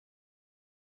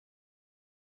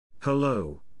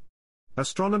Hello.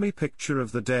 Astronomy picture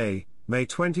of the day, May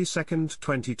 22,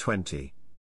 2020.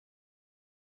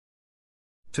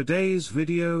 Today's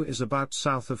video is about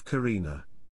south of Carina.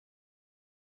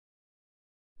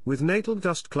 With natal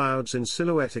dust clouds in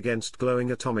silhouette against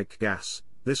glowing atomic gas,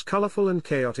 this colorful and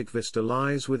chaotic vista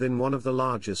lies within one of the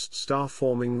largest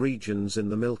star-forming regions in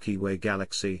the Milky Way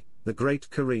galaxy, the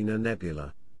Great Carina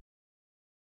Nebula.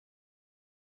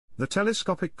 The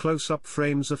telescopic close-up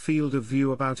frames a field of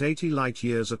view about 80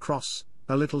 light-years across,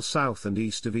 a little south and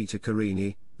east of Eta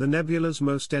Carinae, the nebula's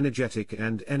most energetic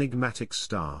and enigmatic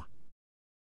star.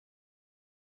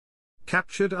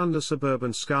 Captured under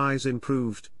suburban skies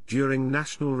improved, during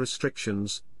national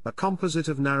restrictions, a composite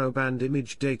of narrowband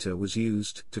image data was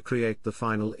used to create the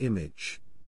final image.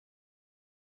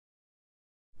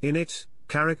 In it,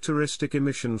 characteristic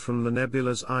emission from the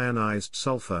nebula's ionized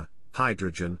sulfur,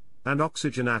 hydrogen, and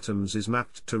oxygen atoms is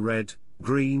mapped to red,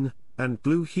 green, and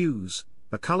blue hues,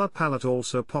 a color palette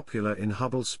also popular in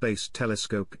Hubble Space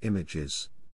Telescope images.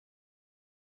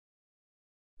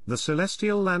 The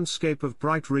celestial landscape of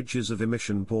bright ridges of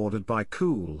emission bordered by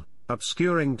cool,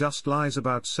 obscuring dust lies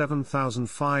about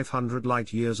 7,500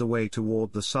 light-years away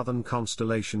toward the southern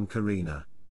constellation Carina.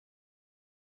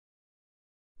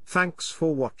 Thanks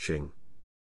for watching.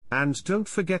 And don't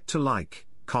forget to like,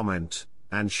 comment,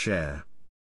 and share.